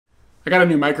I got a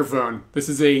new microphone. This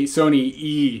is a Sony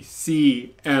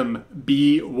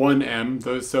ECM-B1M,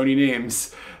 those Sony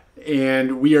names,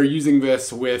 and we are using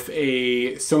this with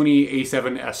a Sony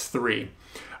A7S III.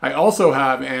 I also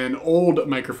have an old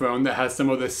microphone that has some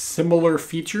of the similar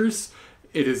features.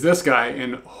 It is this guy,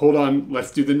 and hold on,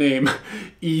 let's do the name.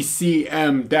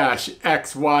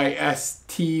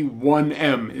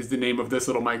 ECM-XYST1M is the name of this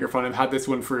little microphone. I've had this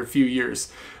one for a few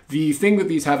years. The thing that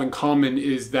these have in common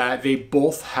is that they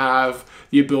both have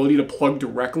the ability to plug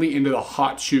directly into the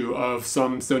Hotshoe of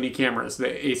some Sony cameras, the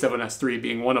A7S III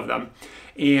being one of them.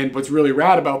 And what's really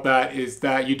rad about that is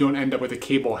that you don't end up with a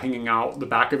cable hanging out the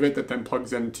back of it that then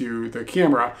plugs into the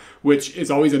camera, which is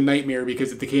always a nightmare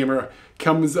because if the cable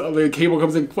comes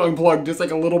in unplugged just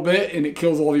like a little bit and it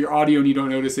kills all of your audio and you don't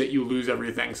notice it, you lose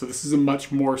everything. So this is a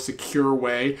much more secure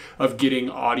way of getting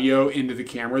audio into the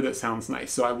camera that sounds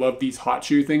nice. So I love these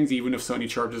Hotshoe things, even if Sony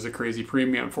charges a crazy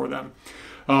premium for them.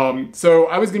 So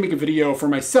I was gonna make a video for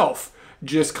myself,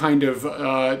 just kind of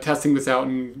testing this out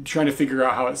and trying to figure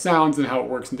out how it sounds and how it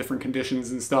works in different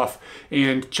conditions and stuff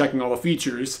and checking all the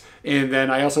features. And then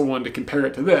I also wanted to compare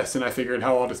it to this, and I figured,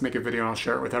 hell, I'll just make a video and I'll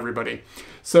share it with everybody.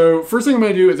 So first thing I'm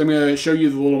gonna do is I'm gonna show you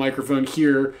the little microphone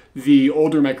here, the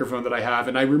older microphone that I have.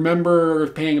 And I remember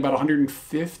paying about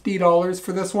 $150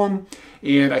 for this one.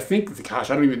 And I think, gosh,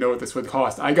 I don't even know what this would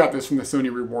cost. I got this from the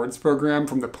Sony Rewards program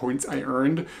from the points I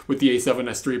earned with the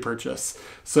A7S III purchase.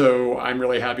 So I'm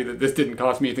really happy that this didn't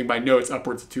cost me anything, but I know it's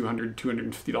upwards of $200,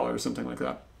 $250, something like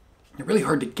that. They're really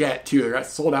hard to get too. They're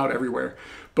sold out everywhere.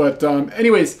 But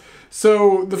anyways,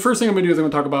 so the first thing I'm gonna do is I'm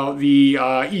gonna talk about the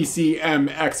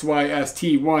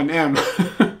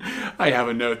ECM-XYST1M. I have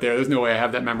a note there. There's no way I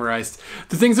have that memorized.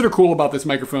 The things that are cool about this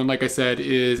microphone, like I said,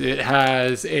 is it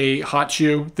has a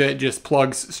Hotshoe that just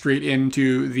plugs straight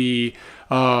into the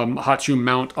Hotshoe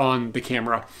mount on the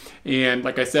camera. And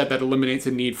like I said, that eliminates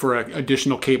the need for an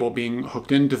additional cable being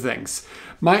hooked into things.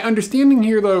 My understanding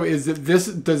here, though, is that this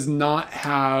does not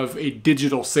have a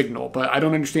digital signal, but I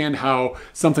don't understand how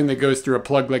something that goes through a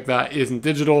plug like that isn't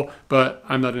digital, but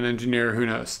I'm not an engineer, who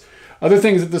knows. Other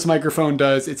things that this microphone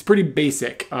does, it's pretty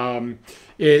basic.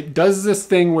 It does this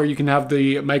thing where you can have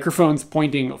the microphones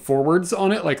pointing forwards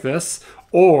on it like this,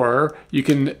 or you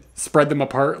can spread them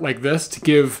apart like this to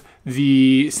give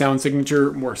the sound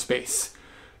signature more space.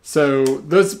 So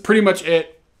that's pretty much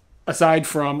it. Aside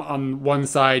from on one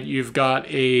side, you've got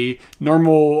a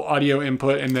normal audio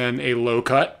input and then a low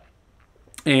cut.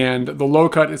 And the low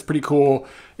cut is pretty cool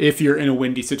if you're in a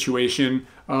windy situation.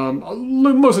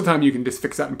 Most of the time you can just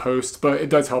fix that in post, but it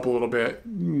does help a little bit.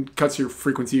 Cuts your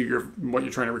frequency, what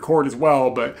you're trying to record as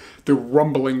well, but the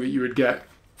rumbling that you would get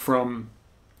from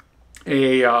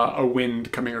a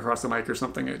wind coming across the mic or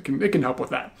something, it can help with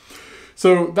that.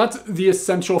 So that's the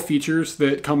essential features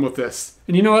that come with this.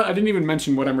 And you know what? I didn't even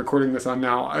mention what I'm recording this on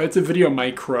now. It's a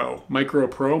VideoMicro,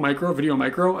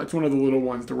 VideoMicro. It's one of the little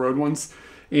ones, the Rode ones.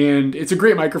 And it's a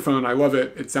great microphone. I love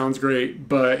it. It sounds great,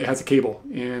 but it has a cable,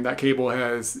 and that cable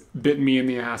has bitten me in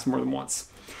the ass more than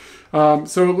once.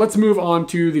 So let's move on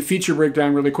to the feature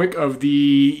breakdown really quick of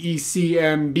the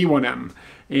ECM-B1M.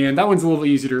 And that one's a little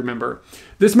easier to remember.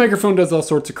 This microphone does all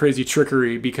sorts of crazy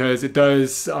trickery because it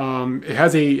does, it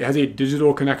has a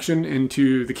digital connection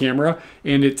into the camera,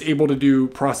 and it's able to do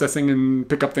processing and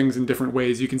pick up things in different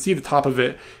ways. You can see the top of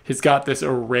it has got this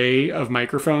array of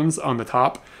microphones on the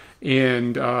top,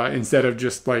 and instead of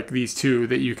just like these two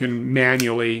that you can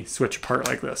manually switch apart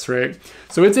like this, right?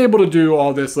 So it's able to do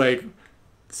all this like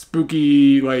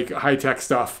spooky, like high-tech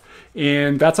stuff,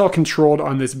 and that's all controlled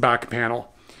on this back panel.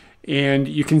 And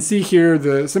you can see here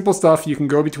the simple stuff. You can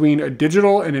go between a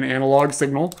digital and an analog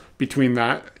signal between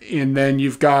that. And then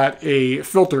you've got a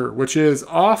filter, which is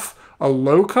off, a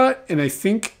low cut, and I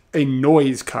think a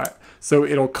noise cut. So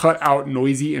it'll cut out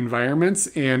noisy environments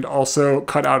and also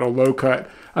cut out a low cut.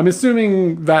 I'm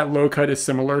assuming that low cut is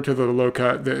similar to the low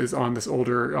cut that is on this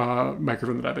older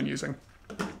microphone that I've been using.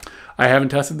 I haven't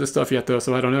tested this stuff yet though,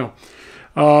 so I don't know.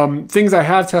 Things I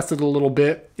have tested a little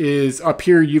bit is up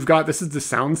here you've got, this is the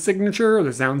sound signature, or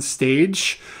the sound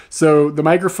stage. So the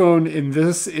microphone in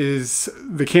this is,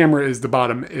 the camera is the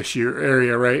bottom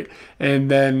area, right?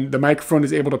 And then the microphone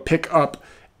is able to pick up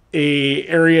a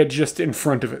area just in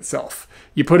front of itself.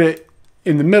 You put it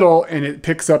in the middle and it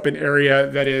picks up an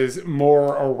area that is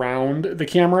more around the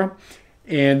camera.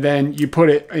 And then you put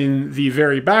it in the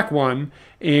very back one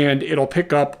and it'll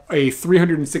pick up a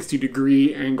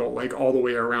 360-degree angle, like all the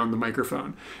way around the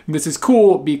microphone. And this is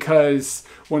cool because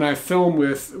when I film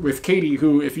with Katie,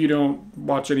 who, if you don't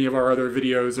watch any of our other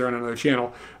videos or on another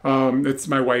channel, it's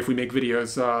my wife, we make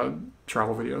videos,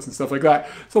 travel videos and stuff like that.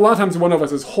 So a lot of times one of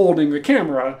us is holding the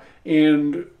camera,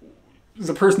 and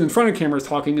the person in front of the camera is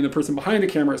talking and the person behind the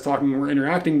camera is talking, and we're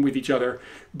interacting with each other.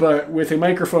 But with a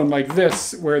microphone like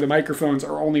this, where the microphones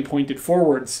are only pointed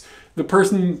forwards, the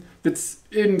person that's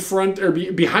in front or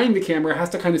behind the camera has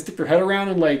to kind of stick their head around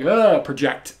and like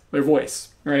project their voice,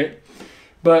 right?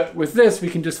 But with this, we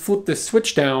can just flip this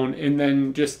switch down and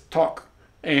then just talk,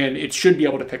 and it should be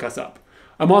able to pick us up.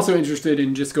 I'm also interested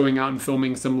in just going out and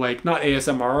filming some, like, not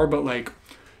ASMR, but like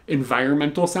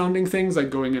environmental sounding things, like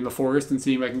going in the forest and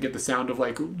seeing if I can get the sound of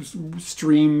like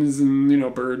streams and, you know,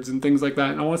 birds and things like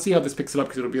that. And I want to see how this picks it up,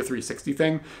 because it'll be a 360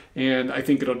 thing. And I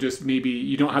think it'll just, maybe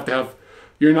you don't have to have,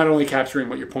 you're not only capturing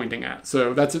what you're pointing at.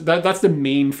 So that's the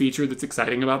main feature that's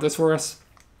exciting about this for us.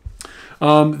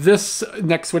 This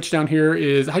next switch down here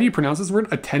is, how do you pronounce this word?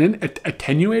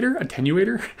 Attenuator?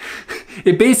 Attenuator?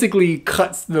 It basically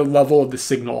cuts the level of the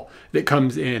signal that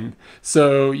comes in.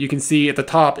 So you can see at the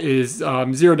top is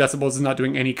 0 decibels, is not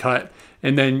doing any cut.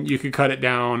 And then you could cut it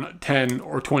down 10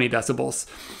 or 20 decibels.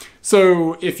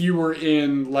 So if you were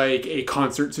in like a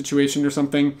concert situation or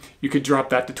something, you could drop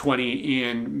that to 20,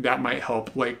 and that might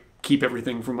help like keep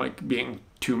everything from like being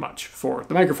too much for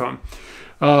the microphone.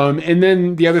 And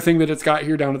then the other thing that it's got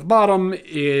here down at the bottom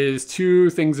is two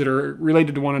things that are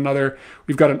related to one another.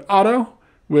 We've got an auto,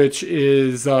 which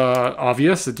is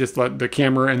obvious. It just let the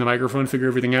camera and the microphone figure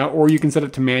everything out. Or you can set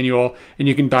it to manual, and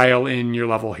you can dial in your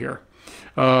level here.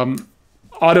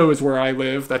 Auto is where I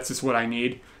live. That's just what I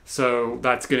need. So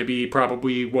that's going to be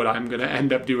probably what I'm going to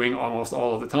end up doing almost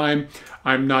all of the time.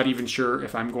 I'm not even sure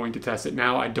if I'm going to test it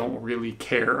now. I don't really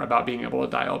care about being able to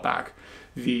dial back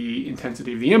the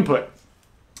intensity of the input.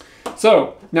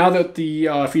 So now that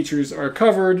the features are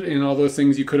covered and all those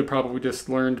things you could have probably just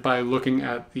learned by looking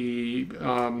at the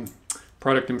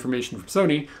product information from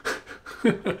Sony,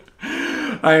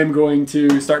 I am going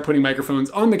to start putting microphones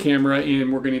on the camera,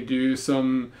 and we're going to do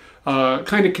some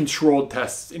kind of controlled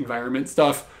test environment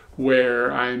stuff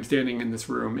where I'm standing in this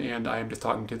room and I'm just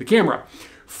talking to the camera.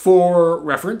 For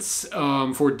reference,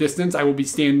 for distance, I will be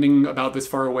standing about this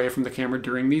far away from the camera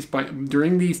during these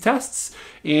tests,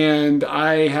 and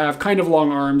I have kind of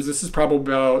long arms. This is probably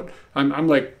about, I'm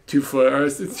like 2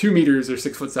 meters or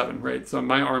 6'7", right? So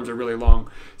my arms are really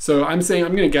long. So I'm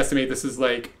going to guesstimate this is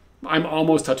like, I'm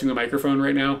almost touching the microphone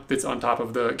right now that's on top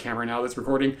of the camera now that's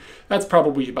recording. That's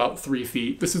probably about 3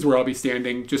 feet. This is where I'll be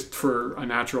standing just for a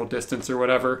natural distance or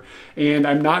whatever. And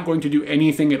I'm not going to do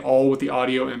anything at all with the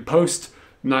audio in post.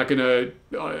 I'm not going to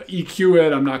EQ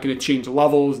it. I'm not going to change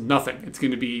levels, nothing. It's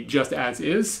going to be just as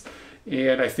is.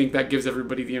 And I think that gives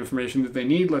everybody the information that they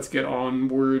need. Let's get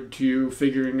onward to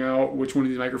figuring out which one of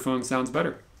these microphones sounds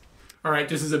better. All right,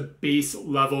 just as a base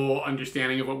level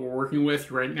understanding of what we're working with,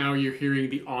 right now you're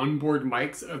hearing the onboard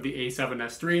mics of the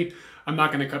A7S III. I'm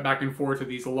not going to cut back and forth to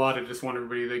these a lot. I just want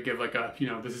everybody to give like a,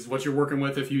 this is what you're working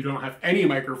with. If you don't have any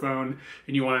microphone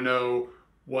and you want to know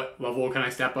what level can I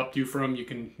step up to from, you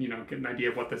can, get an idea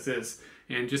of what this is.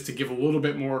 And just to give a little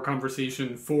bit more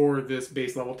conversation for this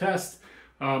base level test,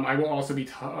 I will also be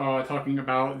talking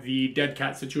about the dead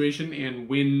cat situation and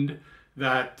wind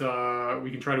that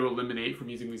we can try to eliminate from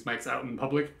using these mics out in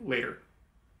public later.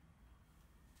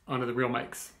 Onto the real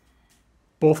mics.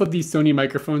 Both of these Sony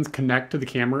microphones connect to the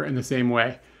camera in the same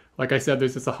way. Like I said,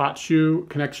 there's just a Hotshoe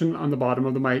connection on the bottom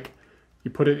of the mic. You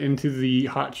put it into the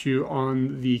Hotshoe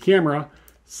on the camera,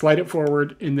 slide it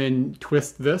forward, and then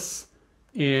twist this,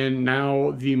 and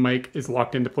now the mic is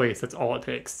locked into place. That's all it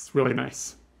takes. It's really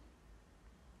nice.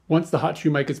 Once the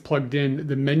Hotshoe mic is plugged in,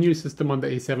 the menu system on the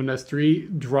A7S III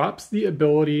drops the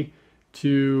ability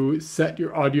to set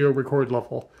your audio record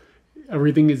level.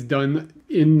 Everything is done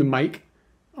in the mic.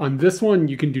 On this one,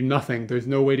 you can do nothing. There's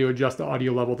no way to adjust the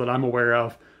audio level that I'm aware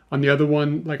of. On the other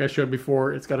one, like I showed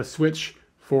before, it's got a switch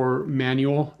for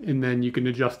manual, and then you can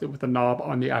adjust it with a knob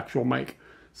on the actual mic.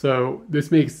 So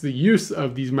this makes the use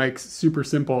of these mics super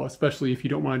simple, especially if you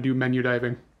don't want to do menu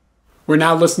diving. We're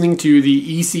now listening to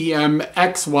the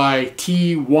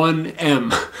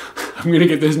ECM-XYST1M. I'm going to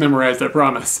get this memorized, I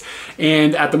promise.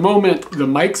 And at the moment, the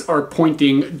mics are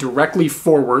pointing directly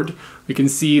forward. We can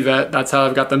see that that's how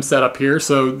I've got them set up here.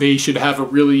 So they should have a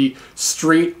really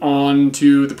straight on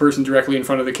to the person directly in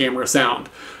front of the camera sound.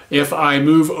 If I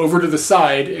move over to the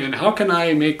side, and how can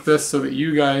I make this so that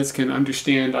you guys can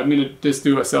understand? I'm going to just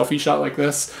do a selfie shot like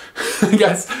this, I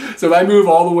guess. So if I move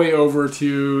all the way over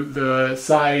to the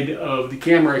side of the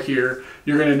camera here,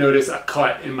 you're going to notice a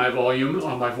cut in my volume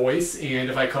on my voice. And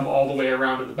if I come all the way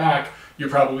around to the back, you're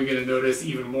probably going to notice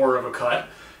even more of a cut.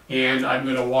 And I'm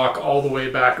going to walk all the way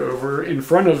back over in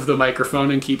front of the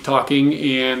microphone and keep talking,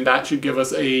 and that should give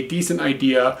us a decent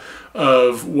idea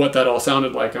of what that all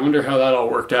sounded like. I wonder how that all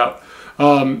worked out.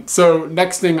 So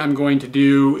next thing I'm going to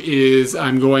do is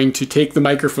I'm going to take the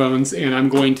microphones and I'm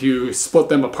going to split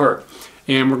them apart.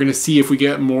 And we're going to see if we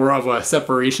get more of a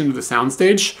separation of the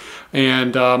soundstage.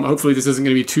 And hopefully this isn't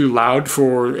going to be too loud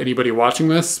for anybody watching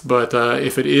this, but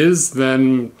if it is,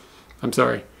 then I'm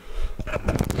sorry.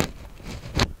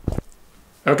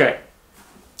 Okay,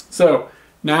 so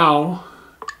now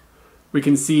we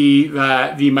can see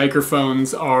that the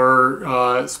microphones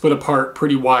are split apart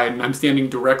pretty wide, and I'm standing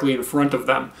directly in front of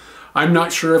them. I'm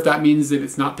not sure if that means that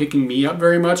it's not picking me up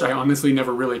very much. I honestly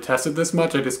never really tested this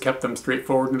much. I just kept them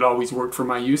straightforward and it always worked for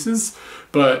my uses.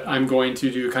 But I'm going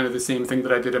to do kind of the same thing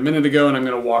that I did a minute ago, and I'm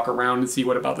going to walk around and see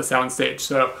what about the soundstage.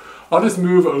 So I'll just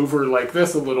move over like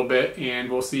this a little bit and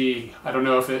we'll see. I don't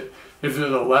know if there's a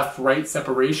left-right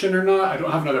separation or not. I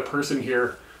don't have another person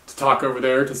here to talk over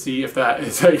there to see if that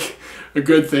is like a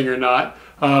good thing or not.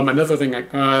 Another thing,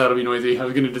 that'll be noisy. I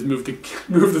was gonna just move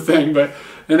the thing, but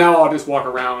now I'll just walk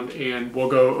around and we'll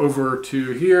go over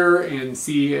to here and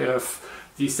see if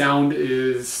the sound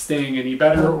is staying any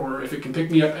better or if it can pick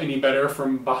me up any better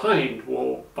from behind.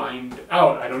 We'll find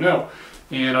out, I don't know.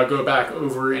 And I'll go back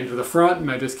over into the front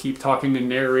and I just keep talking and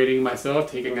narrating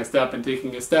myself, taking a step and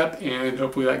taking a step, and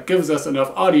hopefully that gives us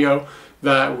enough audio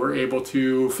that we're able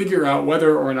to figure out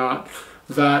whether or not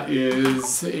that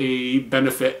is a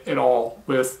benefit at all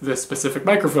with this specific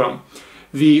microphone.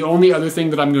 The only other thing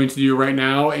that I'm going to do right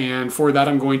now, and for that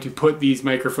I'm going to put these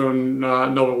microphone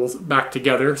nubbles back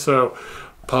together. So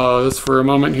pause for a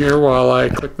moment here while I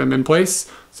click them in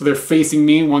place. So they're facing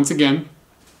me once again.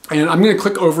 And I'm going to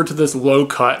click over to this low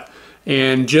cut,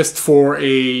 and just for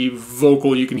a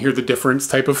vocal you can hear the difference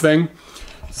type of thing.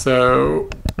 So,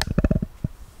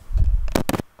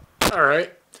 all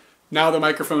right. Now the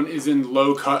microphone is in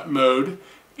low cut mode,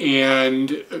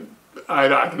 and I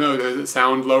don't know, does it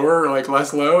sound lower or like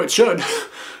less low? It should.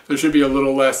 There should be a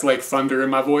little less like thunder in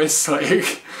my voice,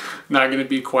 like not going to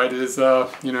be quite as,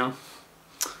 you know,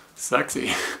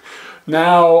 sexy.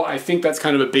 Now I think that's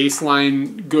kind of a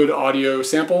baseline good audio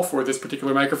sample for this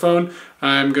particular microphone.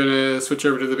 I'm going to switch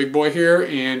over to the big boy here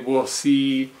and we'll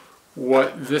see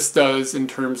what this does in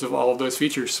terms of all of those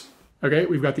features. Okay,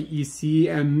 we've got the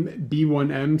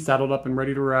ECM-B1M saddled up and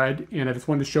ready to ride, and I just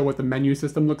wanted to show what the menu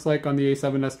system looks like on the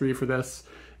A7S III for this.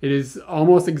 It is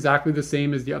almost exactly the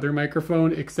same as the other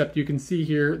microphone, except you can see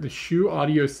here the Hotshoe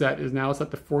audio set is now set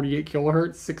to 48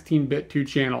 kilohertz, 16-bit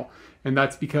 2-channel, and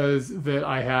that's because that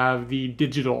I have the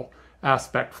digital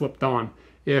aspect flipped on.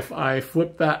 If I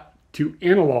flip that to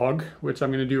analog, which I'm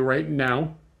going to do right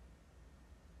now,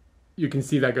 you can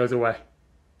see that goes away.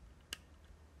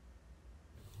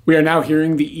 We are now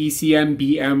hearing the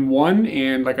ECM-B1M,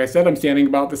 and like I said, I'm standing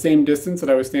about the same distance that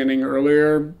I was standing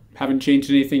earlier. Haven't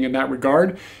changed anything in that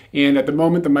regard. And at the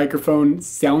moment, the microphone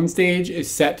soundstage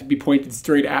is set to be pointed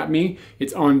straight at me.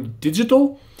 It's on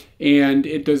digital, and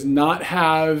it does not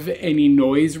have any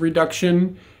noise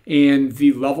reduction, and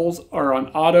the levels are on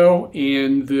auto,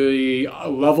 and the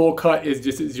level cut is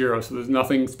just at 0. So there's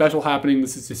nothing special happening.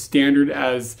 This is as standard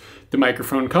as the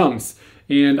microphone comes.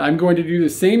 And I'm going to do the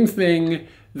same thing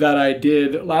that I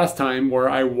did last time, where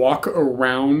I walk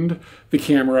around the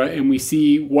camera and we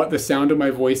see what the sound of my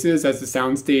voice is as the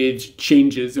soundstage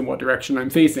changes in what direction I'm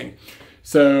facing.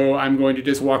 So I'm going to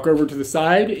just walk over to the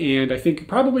side, and I think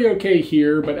probably okay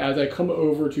here, but as I come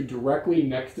over to directly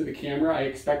next to the camera, I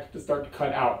expect it to start to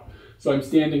cut out. So I'm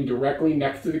standing directly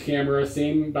next to the camera,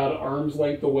 same about arm's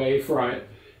length away from it,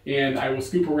 and I will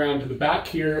scoop around to the back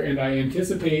here, and I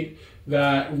anticipate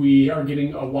that we are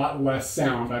getting a lot less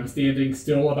sound. I'm standing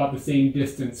still about the same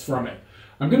distance from it.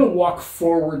 I'm going to walk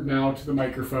forward now to the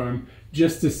microphone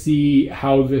just to see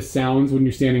how this sounds when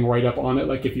you're standing right up on it,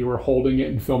 like if you were holding it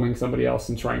and filming somebody else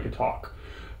and trying to talk.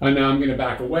 And now I'm going to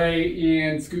back away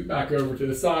and scoot back over to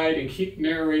the side and keep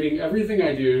narrating everything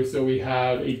I do so we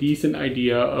have a decent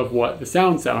idea of what the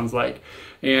sound sounds like.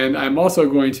 And I'm also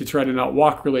going to try to not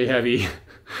walk really heavy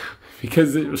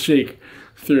because it will shake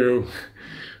through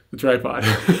the tripod.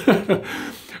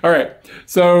 All right,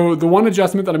 so the one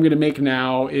adjustment that I'm going to make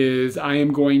now is I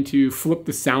am going to flip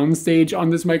the sound stage on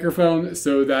this microphone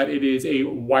so that it is a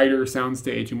wider sound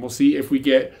stage, and we'll see if we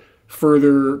get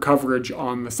further coverage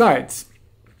on the sides.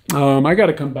 I got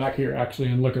to come back here actually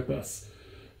and look at this.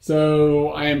 So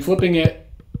I am flipping it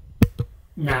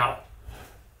now.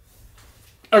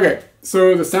 Okay,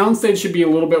 so the soundstage should be a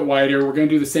little bit wider. We're going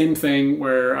to do the same thing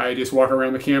where I just walk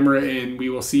around the camera and we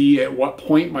will see at what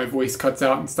point my voice cuts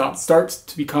out and starts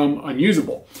to become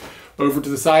unusable. Over to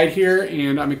the side here,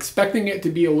 and I'm expecting it to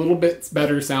be a little bit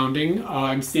better sounding.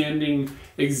 I'm standing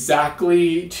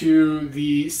exactly to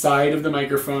the side of the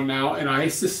microphone now, and I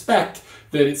suspect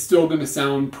that it's still going to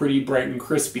sound pretty bright and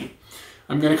crispy.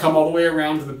 I'm going to come all the way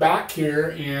around to the back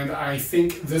here, and I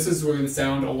think this is going to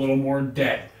sound a little more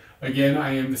dead. Again,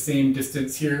 I am the same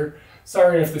distance here.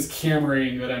 Sorry if this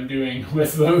cameraing that I'm doing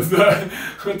with the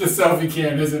selfie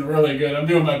cam isn't really good. I'm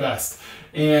doing my best.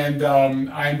 And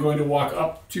I'm going to walk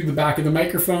up to the back of the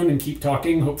microphone and keep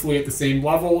talking, hopefully at the same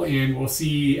level, and we'll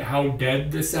see how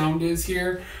dead the sound is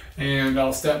here. And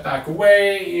I'll step back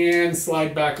away and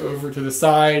slide back over to the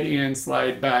side and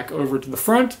slide back over to the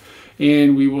front,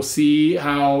 and we will see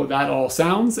how that all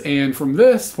sounds. And from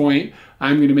this point,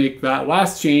 I'm going to make that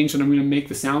last change, and I'm going to make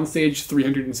the soundstage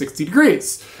 360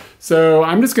 degrees. So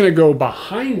I'm just going to go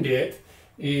behind it,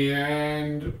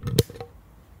 and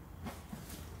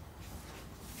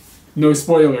no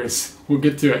spoilers, we'll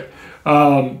get to it.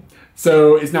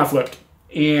 So it's now flipped.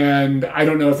 And I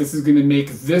don't know if this is going to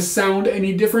make this sound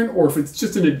any different, or if it's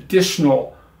just an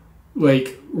additional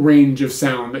like range of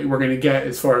sound that we're going to get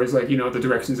as far as like, you know, the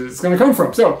directions that it's going to come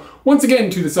from. So once again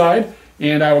to the side,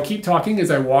 and I will keep talking as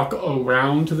I walk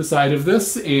around to the side of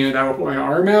this, and I will put my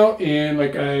arm out, and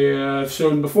like I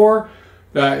showed before,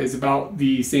 that is about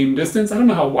the same distance. I don't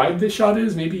know how wide this shot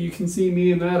is. Maybe you can see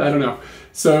me in that. I don't know.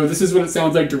 So this is what it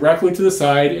sounds like directly to the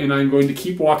side, and I'm going to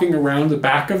keep walking around the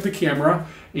back of the camera,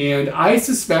 and I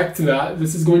suspect that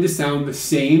this is going to sound the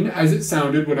same as it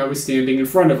sounded when I was standing in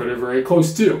front of it, or very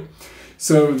close to.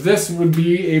 So this would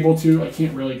be able to, I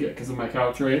can't really get because of my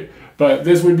couch, right? But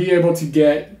this would be able to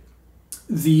get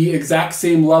the exact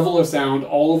same level of sound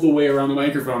all of the way around the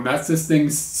microphone. That's this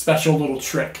thing's special little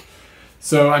trick.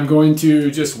 So I'm going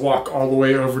to just walk all the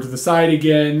way over to the side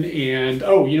again, and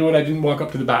oh, you know what? I didn't walk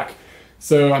up to the back.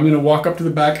 So I'm going to walk up to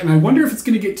the back, and I wonder if it's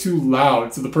going to get too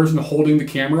loud. So the person holding the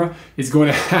camera is going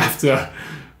to have to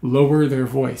lower their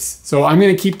voice. So I'm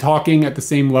going to keep talking at the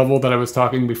same level that I was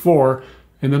talking before,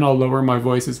 and then I'll lower my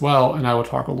voice as well, and I will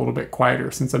talk a little bit quieter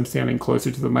since I'm standing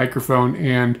closer to the microphone,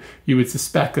 and you would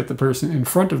suspect that the person in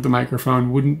front of the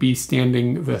microphone wouldn't be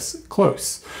standing this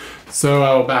close. So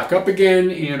I will back up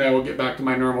again, and I will get back to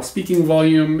my normal speaking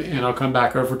volume, and I'll come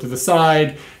back over to the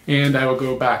side, and I will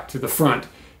go back to the front.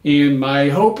 And my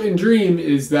hope and dream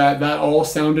is that that all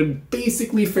sounded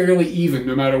basically fairly even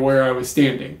no matter where I was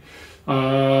standing.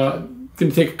 Going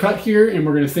to take a cut here, and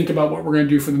we're going to think about what we're going to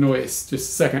do for the noise. Just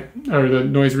a second, or the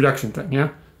noise reduction thing, yeah?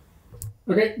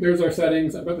 Okay, there's our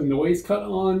settings. I've got the noise cut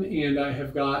on, and I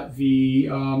have got the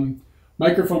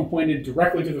microphone pointed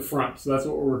directly to the front. So that's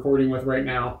what we're recording with right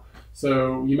now.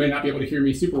 So you might not be able to hear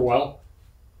me super well.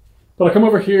 But I come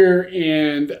over here,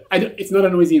 and it's not a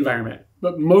noisy environment,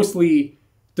 but mostly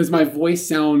does my voice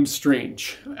sound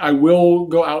strange? I will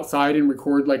go outside and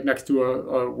record like next to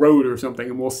a road or something,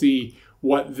 and we'll see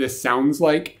what this sounds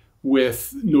like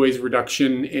with noise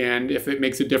reduction and if it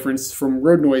makes a difference from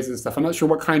road noise and stuff. I'm not sure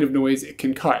what kind of noise it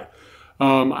can cut.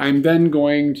 I'm then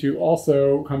going to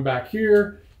also come back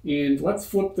here, and let's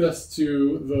flip this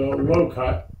to the low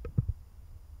cut.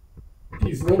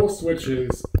 These little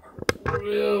switches are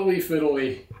really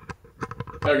fiddly.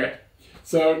 Okay,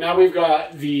 so now we've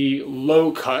got the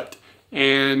low cut,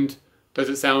 and does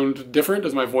it sound different?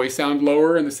 Does my voice sound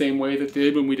lower in the same way that it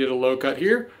did when we did a low cut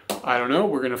here? I don't know,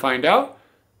 we're gonna find out.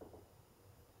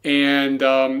 And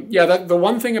yeah, the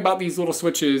one thing about these little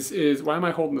switches is, why am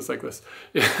I holding this like this?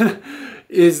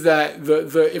 Is that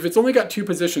if it's only got two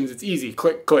positions, it's easy,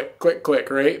 click, click, click, click,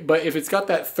 right? But if it's got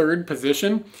that third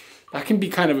position, that can be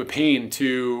kind of a pain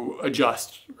to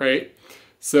adjust, right?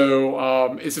 So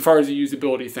as far as the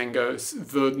usability thing goes,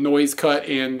 the noise cut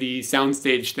and the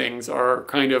soundstage things are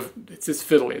kind of, it's just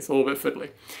fiddly, it's a little bit fiddly.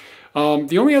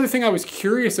 The only other thing I was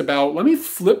curious about, let me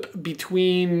flip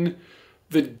between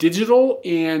the digital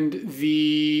and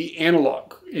the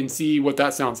analog and see what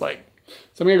that sounds like.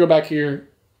 So I'm gonna go back here.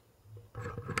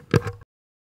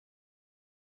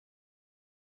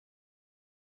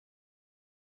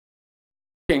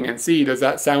 And see, does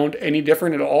that sound any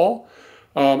different at all?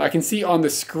 I can see on the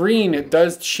screen it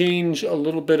does change a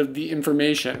little bit of the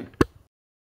information.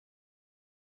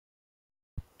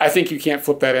 I think you can't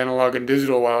flip that analog and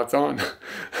digital while it's on.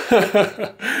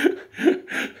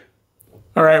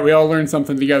 All right, we all learned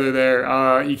something together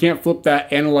there. You can't flip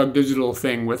that analog digital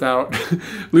thing without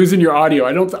losing your audio.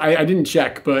 I didn't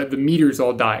check, but the meters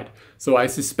all died. So I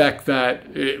suspect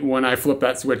that when I flip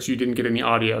that switch, you didn't get any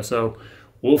audio. So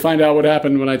we'll find out what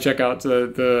happened when I check out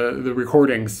the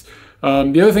recordings.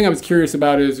 The other thing I was curious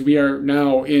about is we are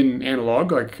now in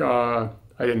analog, like I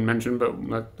didn't mention,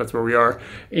 but that's where we are.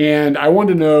 And I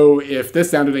wanted to know if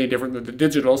this sounded any different than the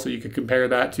digital, so you could compare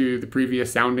that to the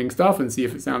previous sounding stuff and see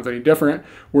if it sounds any different.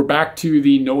 We're back to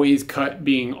the noise cut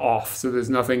being off, so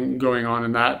there's nothing going on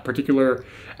in that particular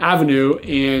avenue,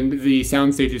 and the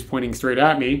soundstage is pointing straight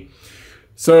at me.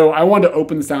 So I wanted to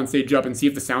open the soundstage up and see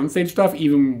if the soundstage stuff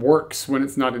even works when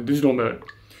it's not in digital mode.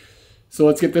 So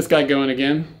let's get this guy going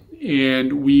again,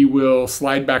 and we will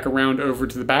slide back around over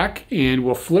to the back and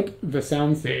we'll flip the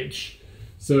soundstage.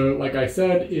 So like I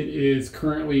said, it is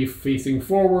currently facing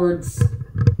forwards,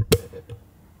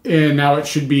 and now it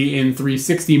should be in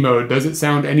 360 mode. Does it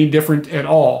sound any different at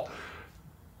all?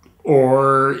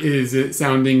 Or is it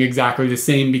sounding exactly the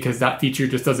same because that feature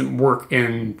just doesn't work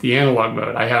in the analog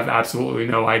mode? I have absolutely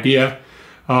no idea.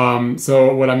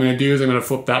 So what I'm going to do is I'm going to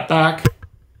flip that back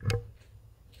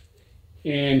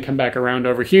and come back around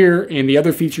over here. And the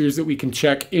other features that we can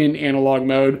check in analog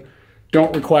mode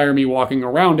don't require me walking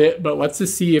around it, but let's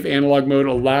just see if analog mode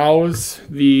allows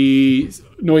the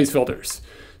noise filters.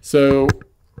 So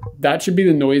that should be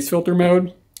the noise filter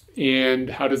mode.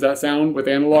 And how does that sound with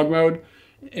analog mode?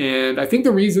 And I think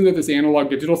the reason that this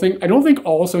analog digital thing, I don't think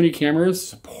all Sony cameras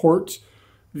support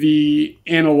the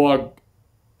analog,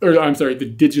 or I'm sorry, the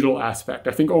digital aspect.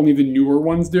 I think only the newer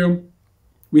ones do.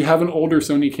 We have an older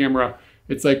Sony camera.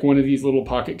 It's like one of these little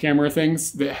pocket camera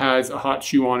things that has a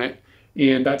Hotshoe on it.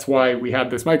 And that's why we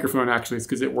had this microphone actually, is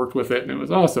because it worked with it and it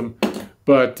was awesome.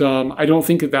 But I don't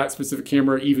think that that specific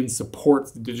camera even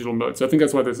supports the digital mode. So I think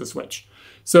that's why there's a switch.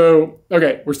 So,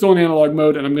 okay, we're still in analog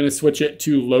mode and I'm gonna switch it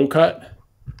to low cut.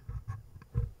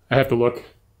 I have to look.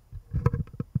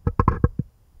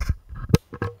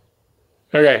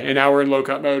 Okay, and now we're in low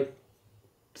cut mode.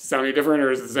 Does it sound any different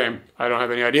or is it the same? I don't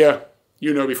have any idea.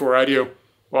 You know before I do.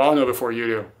 Well, I'll know before you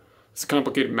do. It's a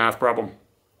complicated math problem.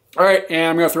 All right,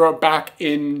 and I'm gonna throw it back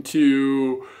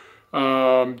into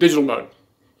digital mode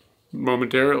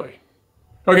momentarily.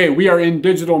 Okay, we are in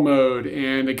digital mode,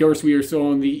 and of course we are still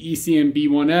on the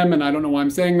ECM-B1M, and I don't know why I'm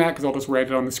saying that because I'll just write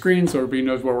it on the screen so everybody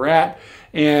knows where we're at.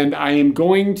 And I am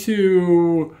going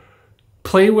to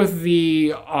play with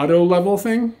the auto level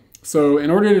thing. So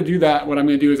in order to do that, what I'm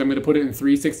going to do is I'm going to put it in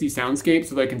 360 soundscape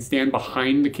so that I can stand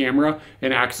behind the camera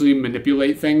and actually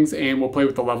manipulate things, and we'll play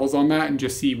with the levels on that and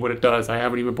just see what it does. I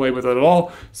haven't even played with it at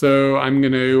all, so I'm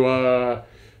going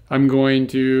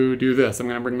to do this. I'm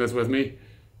going to bring this with me.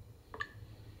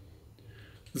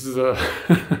 This is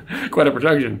quite a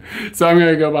protection. So I'm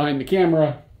going to go behind the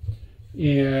camera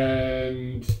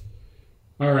and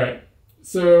all right.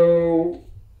 So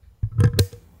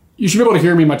you should be able to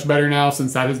hear me much better now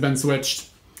since that has been switched.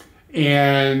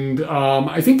 And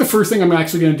I think the first thing I'm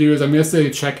actually going to do is I'm going to say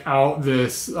check out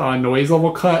this noise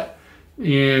level cut.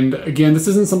 And again, this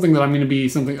isn't something that I'm going to be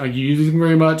using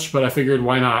very much, but I figured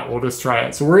why not? We'll just try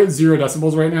it. So we're at 0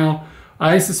 decibels right now.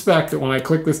 I suspect that when I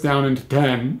click this down into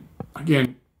 10,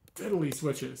 again, fiddly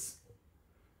switches,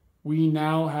 we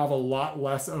now have a lot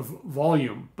less of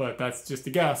volume, but that's just a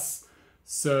guess.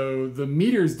 So the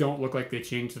meters don't look like they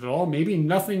changed at all. Maybe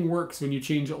nothing works when you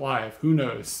change it live. Who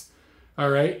knows? All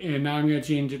right, and now I'm going to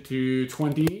change it to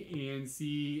 20 and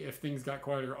see if things got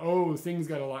quieter. Oh, things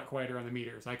got a lot quieter on the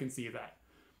meters. I can see that.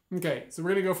 Okay, so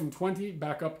we're going to go from 20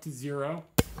 back up to 0.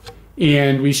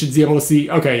 And we should be able to see,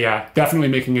 okay, yeah, definitely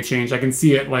making a change. I can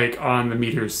see it like on the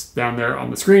meters down there on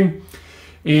the screen.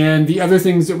 And the other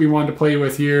things that we wanted to play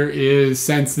with here is,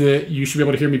 since that you should be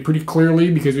able to hear me pretty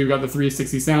clearly because we've got the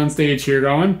 360 soundstage here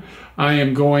going, I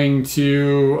am going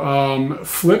to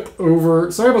flip over.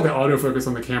 Sorry about the autofocus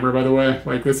on the camera, by the way.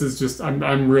 Like, this is just,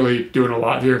 I'm really doing a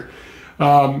lot here.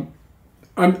 I'm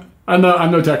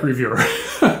no tech reviewer.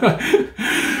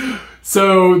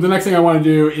 So the next thing I want to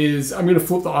do is I'm going to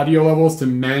flip the audio levels to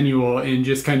manual and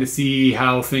just kind of see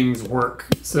how things work.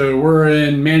 So we're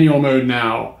in manual mode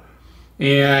now.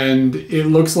 And it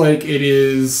looks like it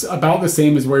is about the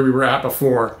same as where we were at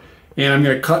before. And I'm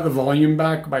going to cut the volume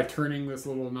back by turning this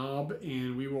little knob,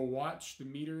 and we will watch the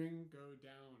metering go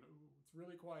down. Ooh, it's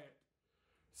really quiet.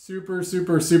 Super,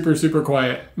 super, super, super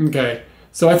quiet. Okay,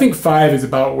 so I think 5 is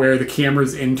about where the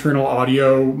camera's internal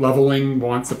audio leveling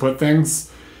wants to put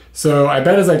things. So I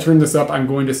bet as I turn this up, I'm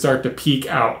going to start to peak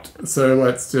out. So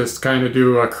let's just kind of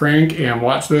do a crank and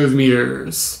watch those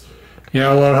meters.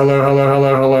 Yeah, hello, hello, hello,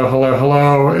 hello, hello, hello,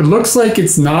 hello. It looks like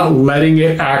it's not letting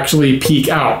it actually peak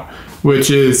out, which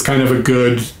is kind of a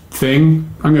good thing.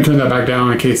 I'm gonna turn that back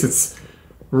down in case it's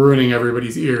ruining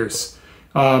everybody's ears.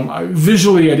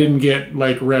 Visually, I didn't get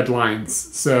like red lines,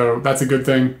 so that's a good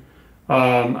thing.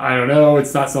 I don't know,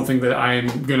 it's not something that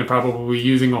I'm gonna probably be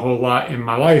using a whole lot in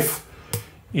my life.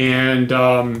 And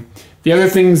the other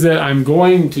things that I'm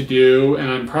going to do, and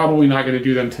I'm probably not gonna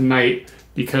do them tonight,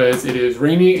 because it is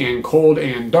rainy and cold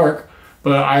and dark,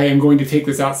 but I am going to take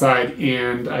this outside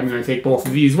and I'm going to take both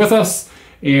of these with us,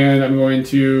 and I'm going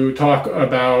to talk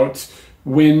about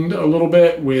wind a little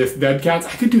bit with dead cats.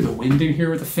 I could do the wind in here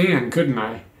with a fan, couldn't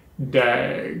I?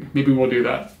 Dag. Maybe we'll do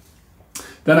that.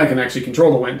 then I can actually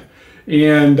control the wind.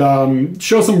 And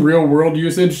show some real world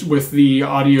usage with the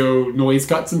audio noise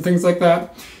cuts and things like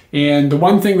that. And the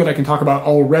one thing that I can talk about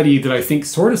already that I think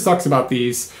sort of sucks about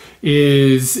these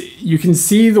is you can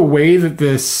see the way that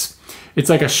it's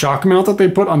like a shock mount that they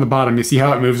put on the bottom. You see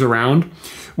how it moves around?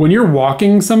 When you're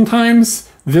walking sometimes,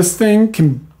 this thing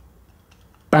can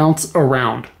bounce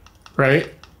around,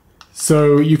 right?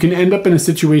 So you can end up in a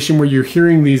situation where you're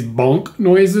hearing these bonk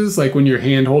noises, like when you're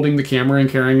hand holding the camera and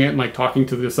carrying it and like talking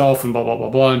to yourself and blah, blah, blah,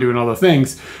 blah, and doing all the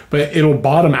things, but it'll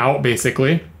bottom out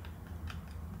basically.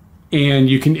 And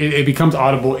it becomes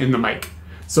audible in the mic.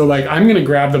 So like, I'm gonna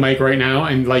grab the mic right now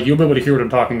and like, you'll be able to hear what I'm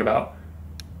talking about.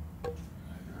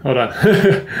 Hold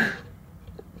on.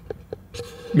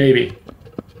 Maybe.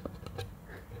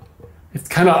 It's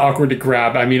kind of awkward to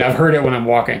grab. I mean, I've heard it when I'm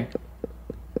walking.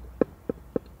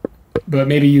 But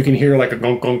maybe you can hear like a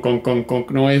gonk, gonk, gonk, gonk,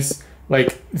 gonk noise.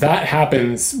 Like that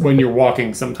happens when you're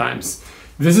walking sometimes.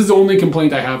 This is the only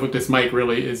complaint I have with this mic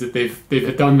really, is that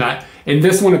they've done that. And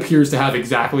this one appears to have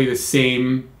exactly the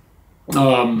same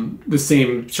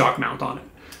shock mount on it.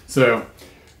 So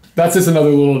that's just another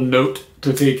little note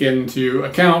to take into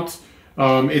account.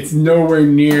 It's nowhere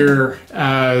near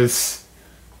as,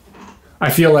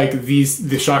 I feel like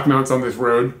the shock mounts on this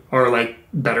Rode are like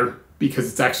better,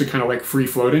 because it's actually kind of like free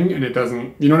floating and it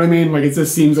doesn't, you know what I mean? Like it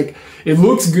just seems like, it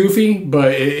looks goofy,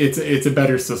 but it's a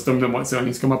better system than what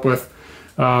Sony's come up with.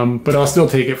 But I'll still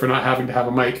take it for not having to have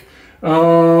a mic.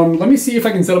 Let me see if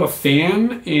I can set up a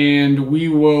fan and we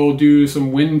will do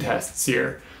some wind tests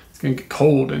here. It's gonna get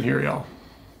cold in here, y'all.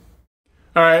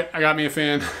 All right, I got me a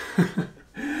fan.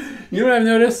 You know what I've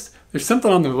noticed? There's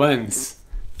something on the lens.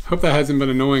 Hope that hasn't been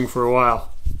annoying for a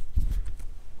while.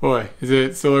 Boy, is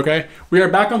it still okay? We are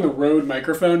back on the Rode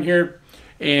microphone here.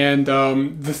 And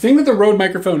the thing that the Rode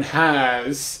microphone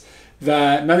has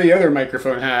that none of the other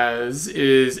microphone has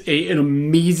is an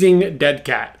amazing dead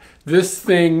cat. This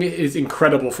thing is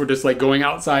incredible for just like going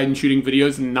outside and shooting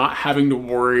videos and not having to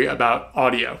worry about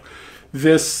audio.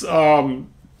 This one's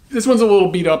a little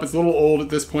beat up. It's a little old at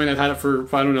this point. I've had it for,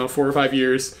 I don't know, 4 or 5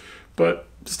 years, but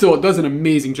still it does an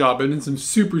amazing job and in some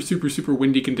super, super, super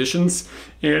windy conditions.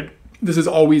 And this has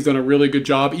always done a really good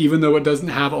job, even though it doesn't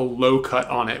have a low cut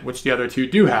on it, which the other two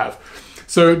do have.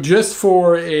 So just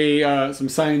for some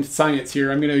science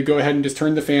here, I'm gonna go ahead and just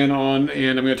turn the fan on,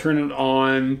 and I'm gonna turn it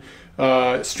on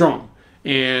strong.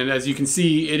 And as you can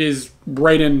see, it is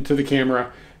right into the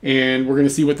camera, and we're gonna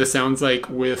see what this sounds like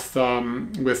with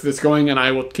this going, and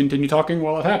I will continue talking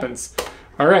while it happens.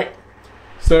 All right,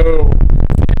 so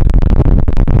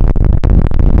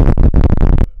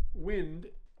wind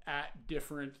at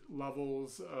different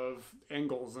levels of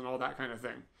angles and all that kind of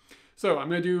thing. So I'm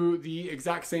going to do the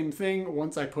exact same thing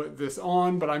once I put this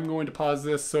on, but I'm going to pause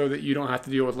this so that you don't have to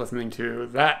deal with listening to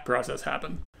that process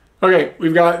happen. Okay,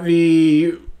 we've got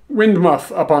the wind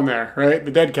muff up on there, right? The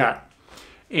dead cat.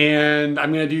 And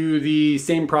I'm going to do the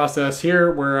same process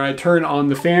here where I turn on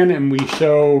the fan and we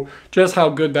show just how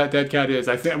good that dead cat is.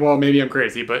 I think, well, maybe I'm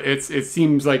crazy, but it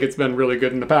seems like it's been really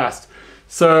good in the past.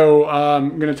 So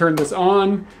I'm going to turn this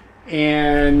on.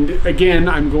 And again,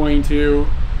 I'm going to,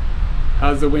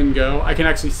 how's the wind go? I can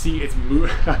actually see it's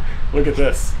moving. Look at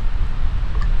this.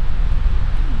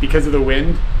 Because of the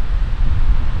wind,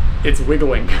 it's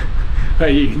wiggling.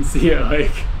 You can see it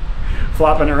like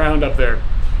flopping around up there.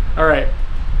 All right.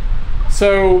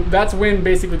 So that's wind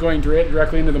basically going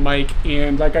directly into the mic.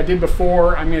 And like I did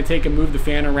before, I'm going to take and move the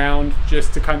fan around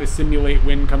just to kind of simulate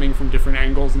wind coming from different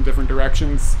angles and different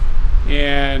directions,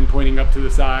 and pointing up to the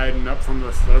side and up from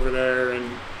this over there and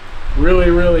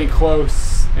really, really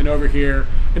close and over here.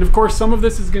 And of course, some of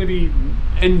this is going to be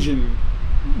engine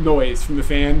noise from the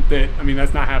fan that, I mean,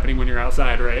 that's not happening when you're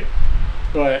outside, right?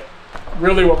 But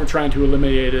really what we're trying to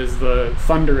eliminate is the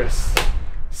thunderous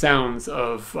sounds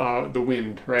of the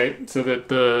wind, right? So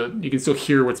that you can still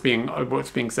hear what's being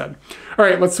said. All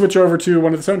right, let's switch over to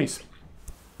one of the Sonys.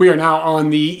 We are now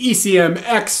on the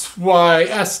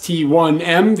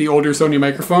ECM-XYST1M, the older Sony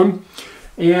microphone.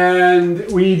 And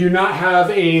we do not have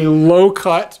a low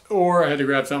cut, or I had to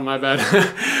grab something, my bad.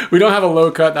 We don't have a low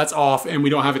cut, that's off, and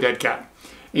we don't have a dead cat.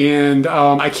 And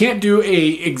I can't do a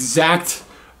exact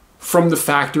from the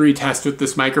factory test with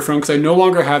this microphone because I no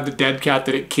longer have the dead cat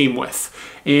that it came with.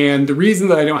 And the reason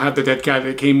that I don't have the dead cat that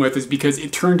it came with is because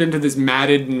it turned into this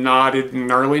matted, knotted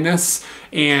gnarliness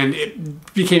and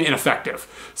it became ineffective.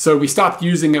 So we stopped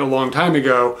using it a long time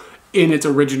ago in its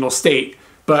original state.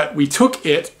 But we took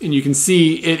it, and you can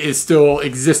see it is still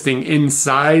existing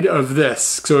inside of this.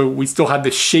 So we still had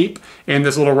the shape and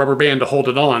this little rubber band to hold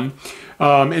it on.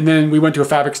 And then we went to a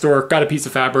fabric store, got a piece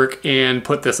of fabric, and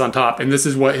put this on top. And this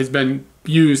is what has been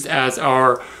used as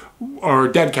our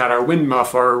dead cat, our wind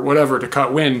muff, or whatever to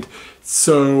cut wind,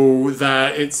 so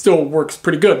that it still works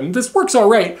pretty good. And this works all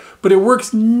right, but it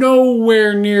works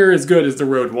nowhere near as good as the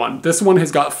Rode one. This one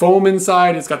has got foam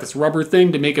inside, it's got this rubber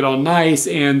thing to make it all nice,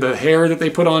 and the hair that they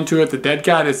put onto it, the dead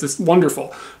cat, is just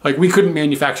wonderful. Like, we couldn't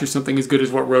manufacture something as good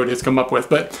as what Rode has come up with,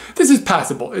 but this is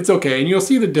passable, it's okay, and you'll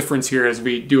see the difference here as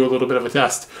we do a little bit of a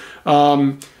test.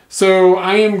 So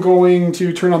I am going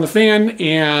to turn on the fan,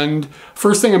 and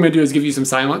first thing I'm gonna do is give you some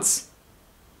silence.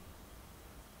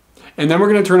 And then we're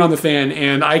gonna turn on the fan,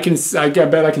 and I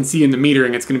bet I can see in the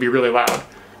metering it's gonna be really loud.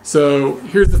 So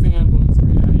here's the fan blowing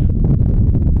straight at you.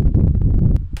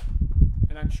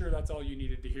 And I'm sure that's all you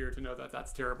needed to hear to know that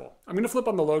that's terrible. I'm gonna flip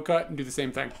on the low cut and do the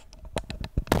same thing.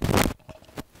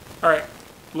 All right,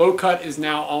 low cut is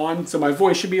now on, so my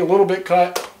voice should be a little bit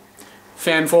cut.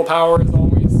 Fan full power as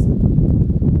always.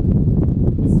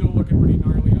 It's still looking pretty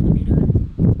gnarly on the meter.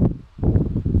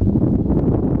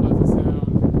 How's it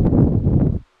sound?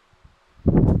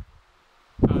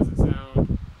 How's it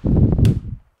sound?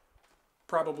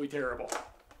 Probably terrible.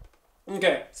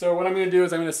 Okay, so what I'm gonna do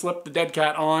is I'm gonna slip the dead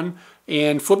cat on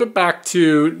and flip it back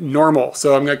to normal.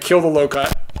 So I'm gonna kill the low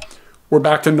cut. We're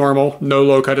back to normal, no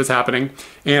low cut is happening.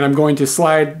 And I'm going to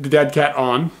slide the dead cat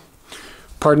on.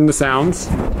 Pardon the sounds.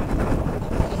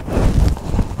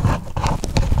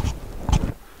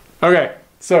 Okay,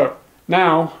 so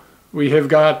now we have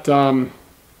got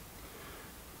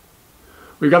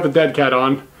we've got the dead cat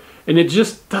on, and it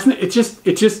just doesn't. It just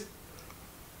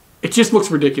looks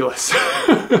ridiculous.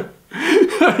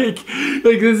 like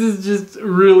this is just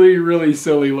really, really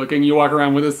silly looking. You walk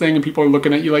around with this thing, and people are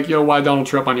looking at you like, "Yo, why Donald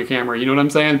Trump on your camera?" You know what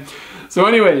I'm saying? So,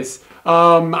 anyways,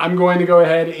 I'm going to go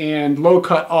ahead and low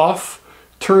cut off,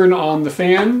 turn on the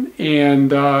fan, and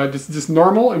just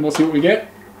normal, and we'll see what we get.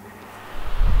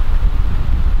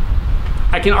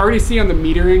 I can already see on the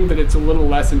metering that it's a little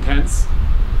less intense,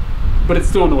 but it's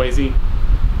still noisy.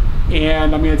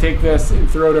 And I'm gonna take this and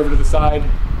throw it over to the side,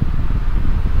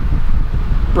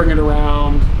 bring it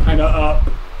around, kind of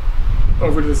up,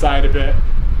 over to the side a bit.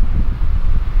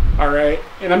 All right,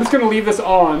 and I'm just gonna leave this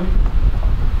on.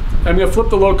 I'm gonna flip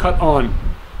the low cut on.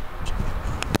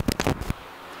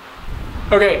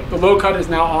 Okay, the low cut is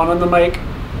now on the mic.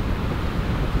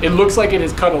 It looks like it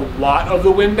has cut a lot of the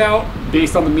wind out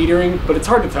based on the metering, but it's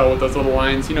hard to tell with those little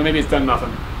lines. You know, maybe it's done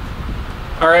nothing.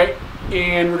 All right,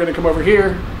 and we're gonna come over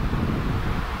here,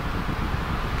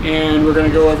 and we're gonna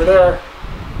go over there.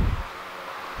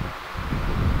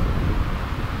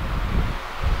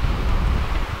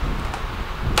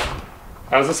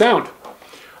 How's the sound?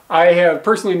 I have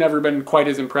personally never been quite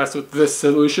as impressed with this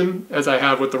solution as I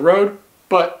have with the Rode,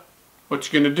 but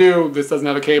what you're gonna do, this doesn't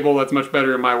have a cable, that's much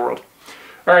better in my world.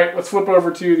 All right, let's flip over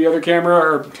to the other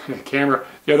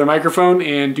the other microphone,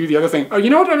 and do the other thing. Oh, you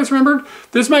know what I just remembered?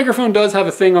 This microphone does have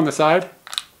a thing on the side.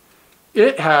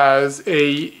 It has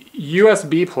a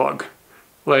USB plug.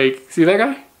 Like, see that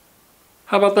guy?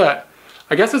 How about that?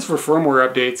 I guess it's for firmware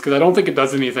updates, because I don't think it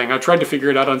does anything. I tried to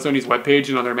figure it out on Sony's webpage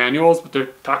and on their manuals, but their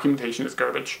documentation is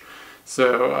garbage.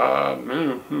 So,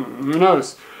 who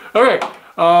knows? Okay,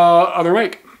 other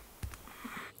mic.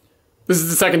 This is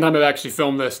the second time I've actually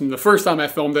filmed this, and the first time I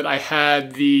filmed it, I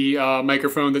had the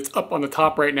microphone that's up on the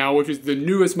top right now, which is the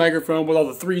newest microphone with all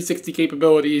the 360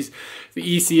 capabilities, the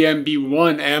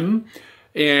ECM-B1M,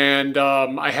 and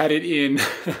I had it in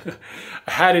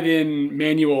I had it in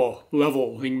manual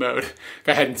leveling mode.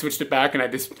 I hadn't switched it back, and I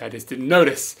just didn't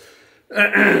notice.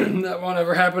 That won't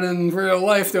ever happen in real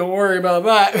life. Don't worry about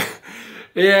that.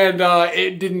 And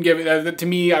it didn't give it, to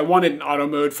me, I wanted an auto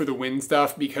mode for the wind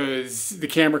stuff because the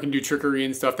camera can do trickery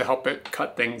and stuff to help it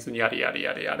cut things and yada, yada,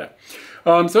 yada, yada.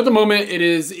 So at the moment it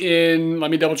is in,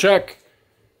 let me double check.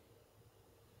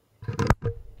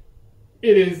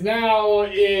 It is now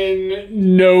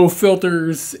in no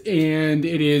filters, and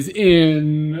it is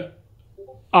in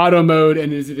auto mode,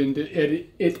 and it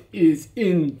is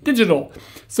in digital.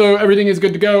 So everything is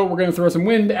good to go. We're gonna throw some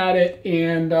wind at it,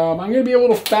 and I'm gonna be a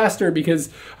little faster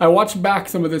because I watched back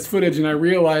some of this footage and I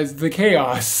realized the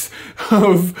chaos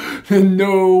of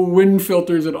no wind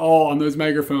filters at all on those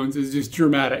microphones is just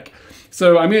dramatic.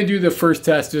 So I'm gonna do the first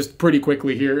test just pretty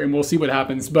quickly here, and we'll see what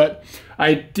happens. But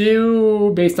I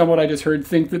do, based on what I just heard,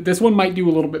 think that this one might do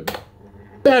a little bit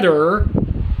better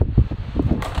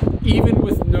even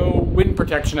with no wind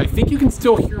protection. I think you can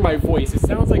still hear my voice. It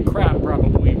sounds like crap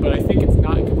probably, but I think it's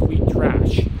not complete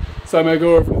trash. So I'm gonna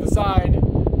go over to the side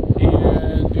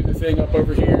and do the thing up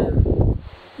over here,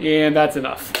 and that's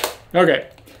enough. Okay,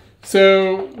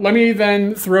 So let me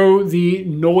then throw the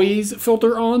noise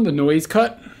filter on, the noise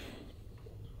cut.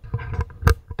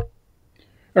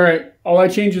 All right, all I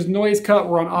changed is noise cut.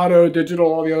 We're on auto,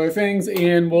 digital, all the other things,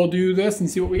 and we'll do this and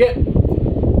see what we get.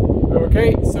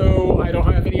 Okay, so I don't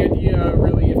have any idea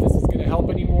really if this is gonna help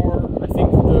anymore. I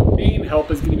think the main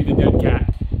help is gonna be the dead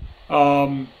cat.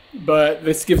 But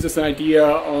this gives us an idea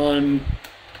on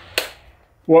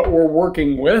what we're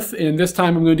working with, and this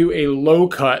time I'm gonna do a low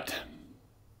cut.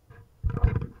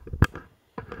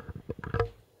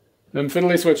 Them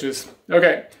fiddly switches.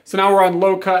 Okay, so now we're on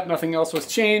low cut, nothing else was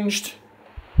changed.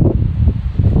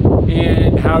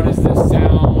 And how does this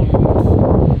sound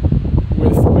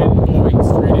with wind blowing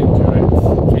straight into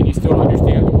it? Can you still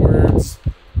understand the words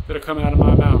that are coming out of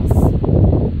my mouth?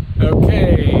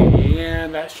 Okay,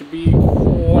 and that should be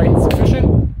quite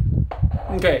sufficient.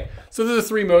 Okay, so there's the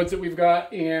 3 modes that we've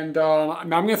got, and now I'm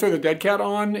gonna throw the dead cat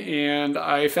on, and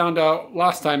I found out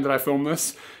last time that I filmed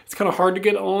this, it's kind of hard to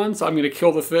get on, so I'm gonna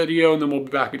kill the video and then we'll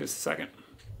be back in just a second.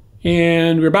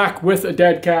 And we're back with a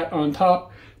dead cat on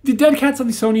top. The dead cats that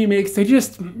the Sony makes,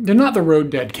 they're not the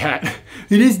Rode dead cat.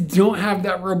 They just don't have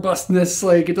that robustness.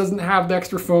 Like, it doesn't have the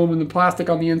extra foam and the plastic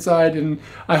on the inside. And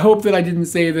I hope that I didn't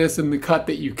say this in the cut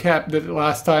that you kept that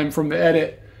last time from the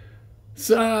edit.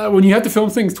 So when you have to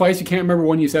film things twice, you can't remember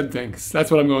when you said things.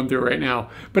 That's what I'm going through right now.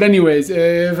 But anyways,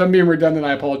 if I'm being redundant,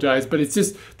 I apologize. But it's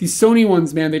just, these Sony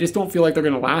ones, man, they just don't feel like they're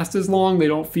gonna last as long. They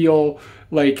don't feel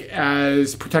like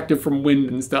as protective from wind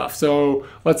and stuff. So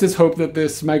let's just hope that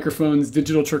this microphone's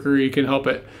digital trickery can help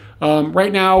it.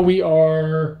 Right now we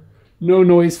are no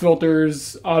noise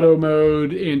filters, auto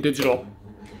mode, and digital.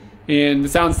 And the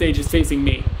soundstage is facing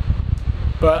me.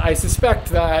 But I suspect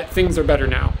that things are better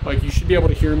now. Like, you should be able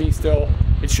to hear me still.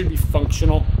 It should be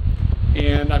functional.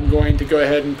 And I'm going to go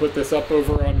ahead and put this up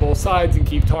over on both sides and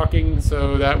keep talking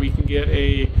so that we can get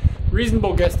a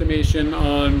reasonable guesstimation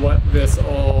on what this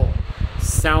all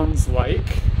sounds like.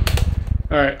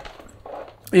 All right.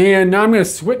 And now I'm going to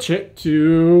switch it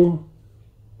to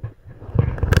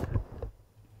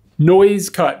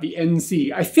noise cut, the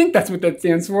NC. I think that's what that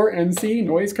stands for, NC,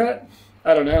 noise cut.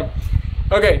 I don't know.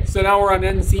 Okay, so now we're on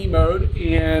NC mode,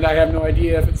 and I have no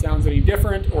idea if it sounds any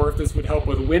different or if this would help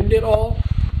with wind at all,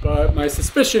 but my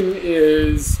suspicion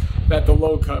is that the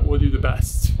low cut will do the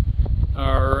best.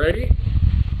 Alrighty,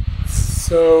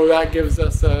 so that gives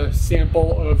us a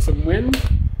sample of some wind,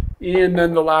 and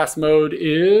then the last mode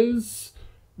is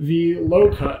the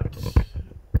low cut.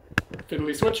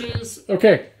 Fiddly switches.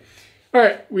 Okay,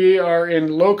 alright, we are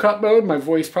in low cut mode. My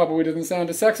voice probably doesn't sound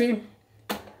as sexy.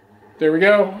 There we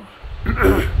go.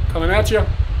 Coming at you.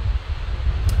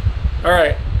 All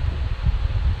right.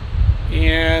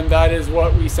 And that is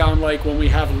what we sound like when we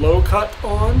have low cut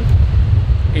on.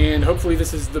 And hopefully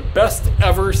this is the best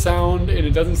ever sound, and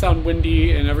it doesn't sound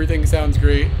windy, and everything sounds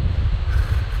great.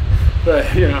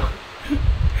 But, you know,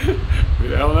 who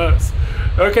the hell knows?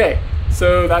 Okay,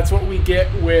 so that's what we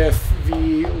get with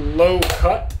the low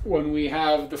cut when we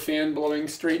have the fan blowing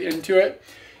straight into it.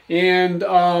 And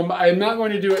I'm not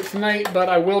going to do it tonight, but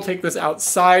I will take this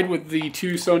outside with the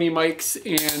 2 Sony mics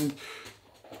and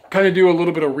kind of do a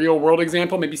little bit of real world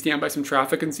example, maybe stand by some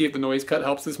traffic and see if the noise cut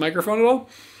helps this microphone at all.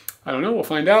 I don't know, we'll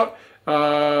find out.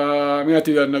 I'm gonna have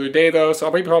to do that another day though, so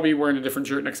I'll be probably wearing a different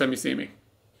shirt next time you see me.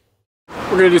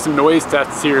 We're gonna do some noise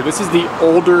tests here. This is the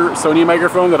older Sony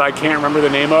microphone that I can't remember the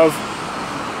name of.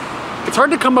 It's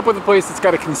hard to come up with a place that's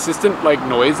got a consistent like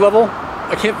noise level.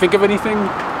 I can't think of anything.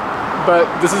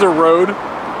 But this is a Rode,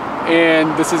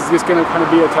 and this is just going to kind of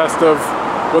be a test of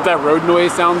what that Rode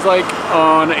noise sounds like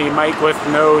on a mic with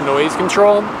no noise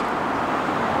control.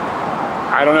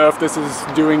 I don't know if this is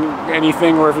doing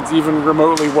anything or if it's even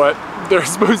remotely what they're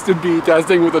supposed to be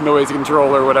testing with a noise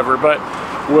control or whatever, but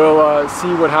we'll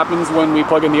see what happens when we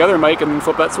plug in the other mic and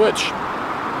flip that switch.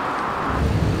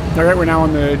 All right, we're now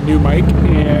on the new mic,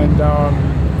 and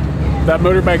that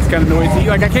motorbike's kind of noisy.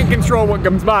 Like, I can't control what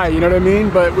comes by, you know what I mean?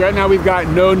 But right now we've got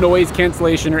no noise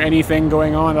cancellation or anything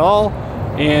going on at all.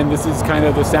 And this is kind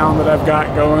of the sound that I've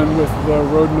got going with the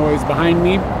road noise behind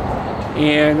me.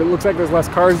 And it looks like there's less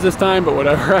cars this time, but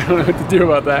whatever, I don't know what to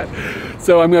do about that.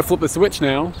 So I'm gonna flip the switch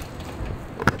now.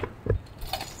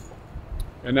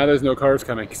 And now there's no cars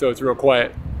coming, so it's real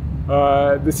quiet.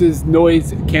 This is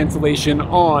noise cancellation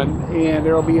on, and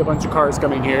there'll be a bunch of cars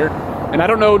coming here. And I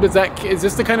don't know, is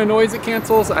this the kind of noise it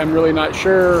cancels? I'm really not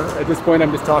sure. At this point,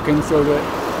 I'm just talking so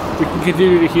that we can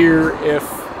continue to hear if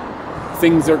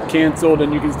things are canceled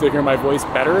and you can still hear my voice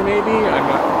better, maybe? I'm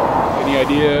not any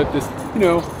idea. Just, you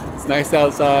know, it's nice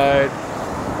outside.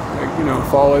 Like, you know,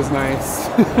 fall is nice.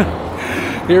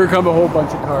 Here come a whole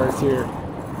bunch of cars here.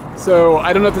 So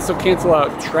I don't know if this will cancel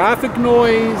out traffic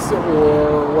noise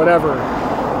or whatever.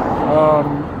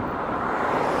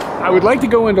 I would like to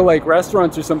go into like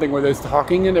restaurants or something where there's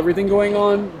talking and everything going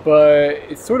on, but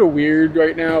it's sort of weird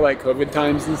right now, like COVID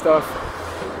times and stuff,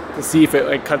 to see if it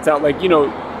like cuts out like, you know,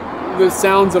 the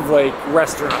sounds of like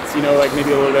restaurants, you know, like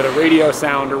maybe a little bit of radio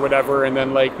sound or whatever, and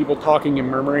then like people talking and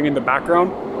murmuring in the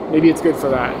background. Maybe it's good for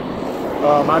that.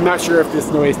 I'm not sure if this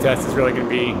noise test is really going to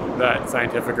be that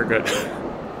scientific or good.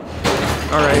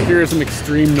 All right, here's some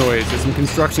extreme noise. There's some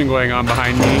construction going on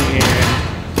behind me, and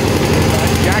that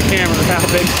jackhammer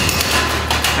happened.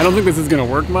 I don't think this is going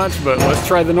to work much, but let's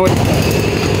try the noise cut.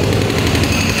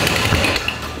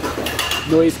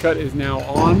 Noise cut is now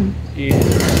on, and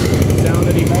does it sound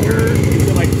any better? Is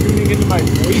it like tuning into my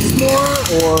voice more,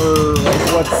 or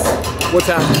like what's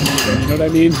happening? You know what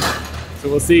I mean? So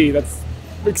we'll see. That's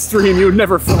extreme. You would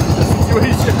never find this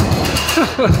situation.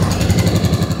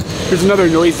 Here's another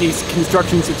noisy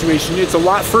construction situation. It's a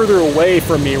lot further away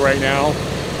from me right now,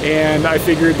 and I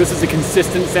figured this is a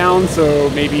consistent sound, so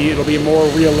maybe it'll be a more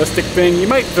realistic thing. You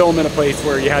might film in a place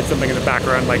where you had something in the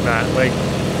background like that, like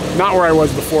not where I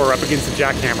was before, up against the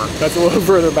jackhammer. That's a little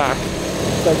further back.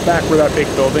 That's back where that big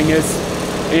building is.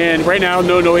 And right now,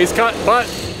 no noise cut, but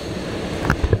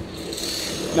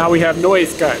now we have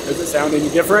noise cut. Does it sound any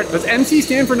different? Does NC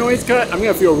stand for noise cut? I'm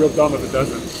gonna feel real dumb if it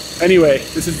doesn't. Anyway,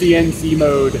 this is the NC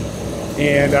mode,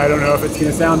 and I don't know if it's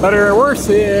gonna sound better or worse,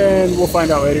 and we'll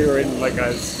find out later. And like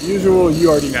as usual,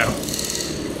 you already know.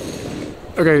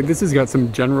 Okay, this has got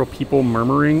some general people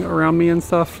murmuring around me and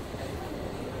stuff.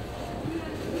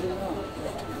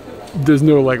 There's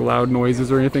no like loud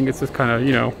noises or anything. It's just kind of,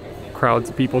 you know,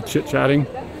 crowds of people chit-chatting.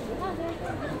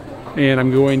 And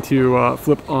I'm going to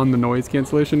flip on the noise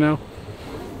cancellation now.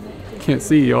 Can't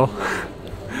see y'all.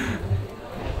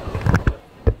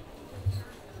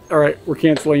 All right, we're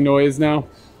canceling noise now.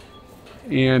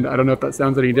 And I don't know if that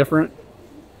sounds any different.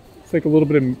 It's like a little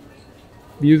bit of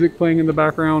music playing in the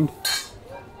background.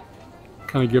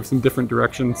 Kind of gives some different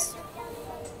directions.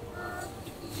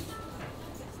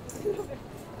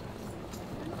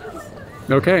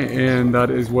 Okay, and that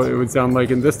is what it would sound like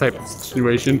in this type of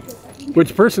situation.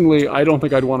 Which personally, I don't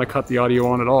think I'd want to cut the audio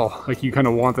on at all. Like you kind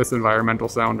of want this environmental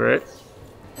sound, right?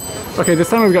 Okay, this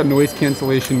time I've got noise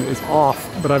cancellation is off,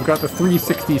 but I've got the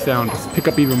 360 sound to pick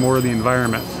up even more of the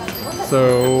environment.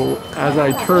 So as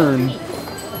I turn,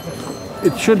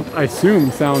 it should, I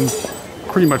assume, sound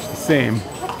pretty much the same.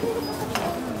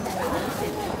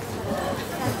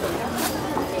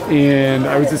 And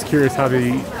I was just curious how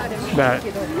the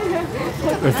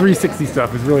 360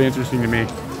 stuff is really interesting to me.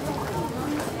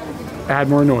 Add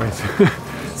more noise.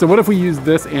 So what if we use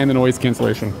this and the noise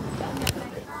cancellation?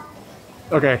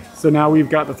 Okay, so now we've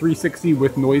got the 360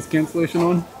 with noise cancellation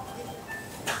on.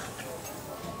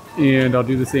 And I'll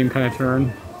do the same kind of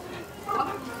turn.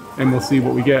 And we'll see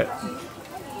what we get.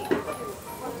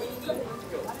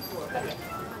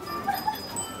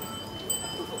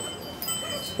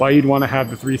 Why you'd want to have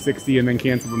the 360 and then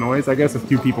cancel the noise? I guess if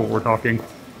two people were talking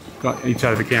on each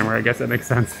side of the camera, I guess that makes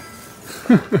sense.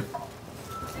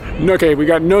 Okay, we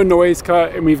got no noise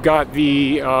cut, and we've got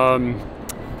the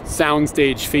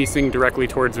soundstage facing directly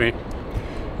towards me.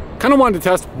 Kind of wanted to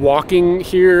test walking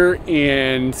here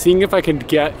and seeing if I could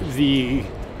get the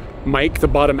mic to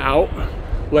bottom out.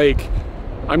 Like,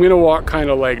 I'm gonna walk kind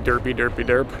of like derpy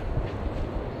derp.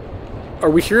 Are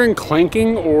we hearing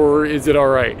clanking, or is it all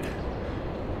right?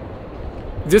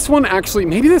 This one actually,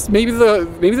 maybe this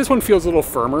one feels a little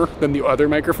firmer than the other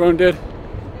microphone did.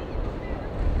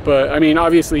 But I mean,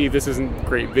 obviously this isn't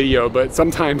great video, but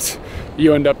sometimes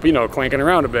you end up, you know, clanking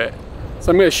around a bit.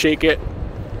 So I'm gonna shake it.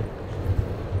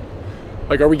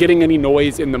 Like, are we getting any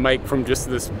noise in the mic from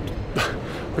just this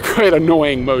quite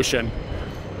annoying motion?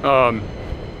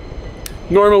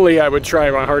 Normally I would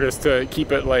try my hardest to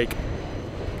keep it like,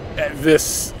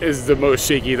 this is the most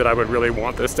shaky that I would really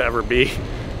want this to ever be.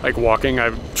 Like walking, I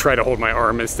try to hold my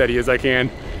arm as steady as I can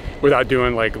without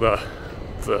doing like the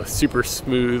super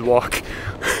smooth walk.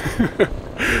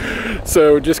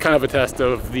 So just kind of a test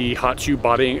of the Hotshoe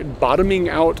bottoming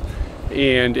out,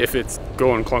 and if it's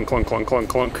going clunk, clunk, clunk, clunk,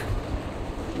 clunk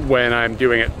when I'm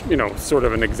doing it, you know, sort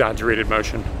of an exaggerated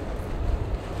motion.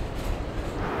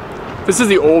 This is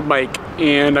the old mic,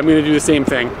 and I'm gonna do the same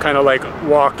thing, kind of like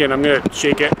walk, and I'm gonna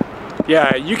shake it.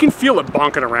 Yeah, you can feel it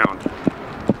bonking around.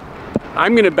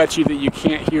 I'm gonna bet you that you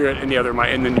can't hear it in the other mic,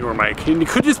 in the newer mic. And it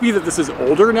could just be that this is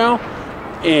older now,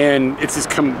 and it's just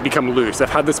become loose.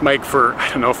 I've had this mic for, I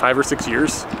don't know, 5 or 6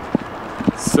 years.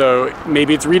 So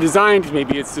maybe it's redesigned,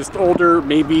 maybe it's just older,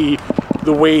 maybe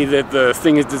the way that the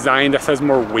thing is designed has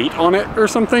more weight on it or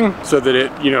something, so that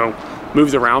it, you know,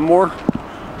 moves around more.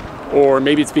 or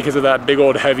maybe it's because of that big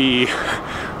old heavy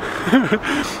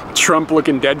Trump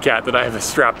looking dead cat that I have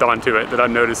strapped onto it that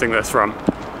I'm noticing this from.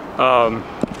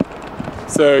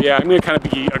 So yeah, I'm gonna kind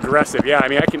of be aggressive. Yeah, I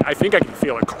mean, I think I can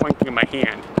feel it clanking in my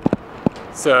hand.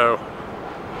 So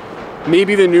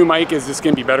maybe the new mic is just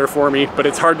gonna be better for me, but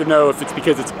it's hard to know if it's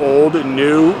because it's old and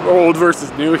new, old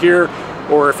versus new here,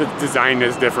 or if its design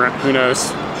is different. Who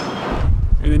knows?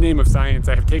 In the name of science,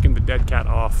 I have taken the dead cat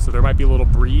off, so there might be a little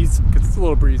breeze, because it's a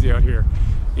little breezy out here.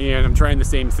 And I'm trying the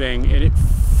same thing, and it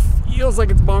feels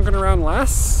like it's bonking around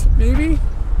less, maybe?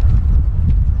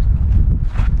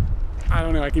 I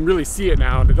don't know, I can really see it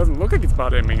now, and it doesn't look like it's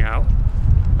bottoming out.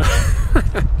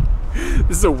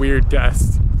 This is a weird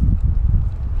test.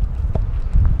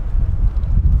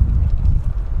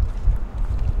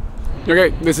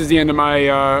 Okay, this is the end of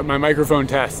my my microphone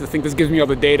test. I think this gives me all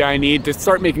the data I need to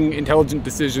start making intelligent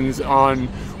decisions on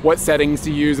what settings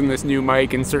to use in this new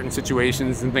mic in certain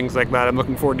situations and things like that. I'm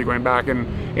looking forward to going back and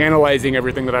analyzing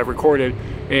everything that I've recorded.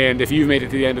 And if you've made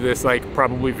it to the end of this, like,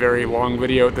 probably very long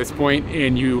video at this point,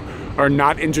 and you are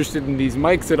not interested in these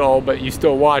mics at all, but you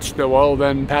still watched, well,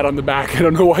 then pat on the back. I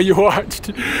don't know why you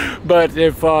watched. But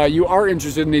if you are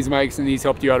interested in these mics and these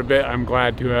helped you out a bit, I'm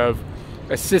glad to have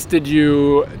assisted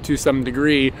you to some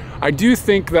degree. I do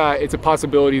think that it's a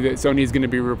possibility that Sony is going to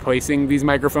be replacing these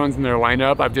microphones in their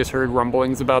lineup. I've just heard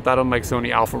rumblings about that on like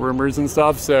Sony Alpha rumors and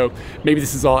stuff, so maybe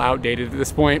this is all outdated at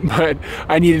this point, but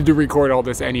I needed to record all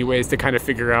this anyways to kind of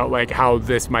figure out like how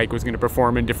this mic was going to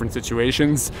perform in different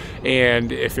situations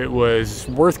and if it was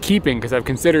worth keeping, because I've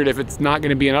considered if it's not going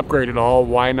to be an upgrade at all,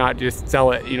 why not just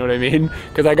sell it, you know what I mean?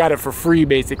 Because I got it for free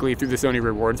basically through the Sony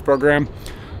Rewards program.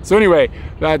 So anyway,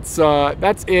 that's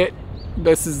it.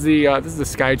 This is the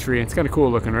sky tree. It's kind of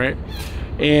cool looking, right?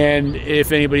 And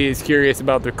if anybody is curious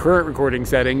about the current recording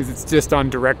settings, it's just on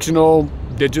directional,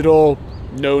 digital,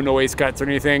 no noise cuts or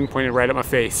anything, pointed right at my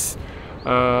face.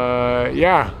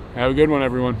 Yeah, have a good one,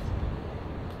 everyone.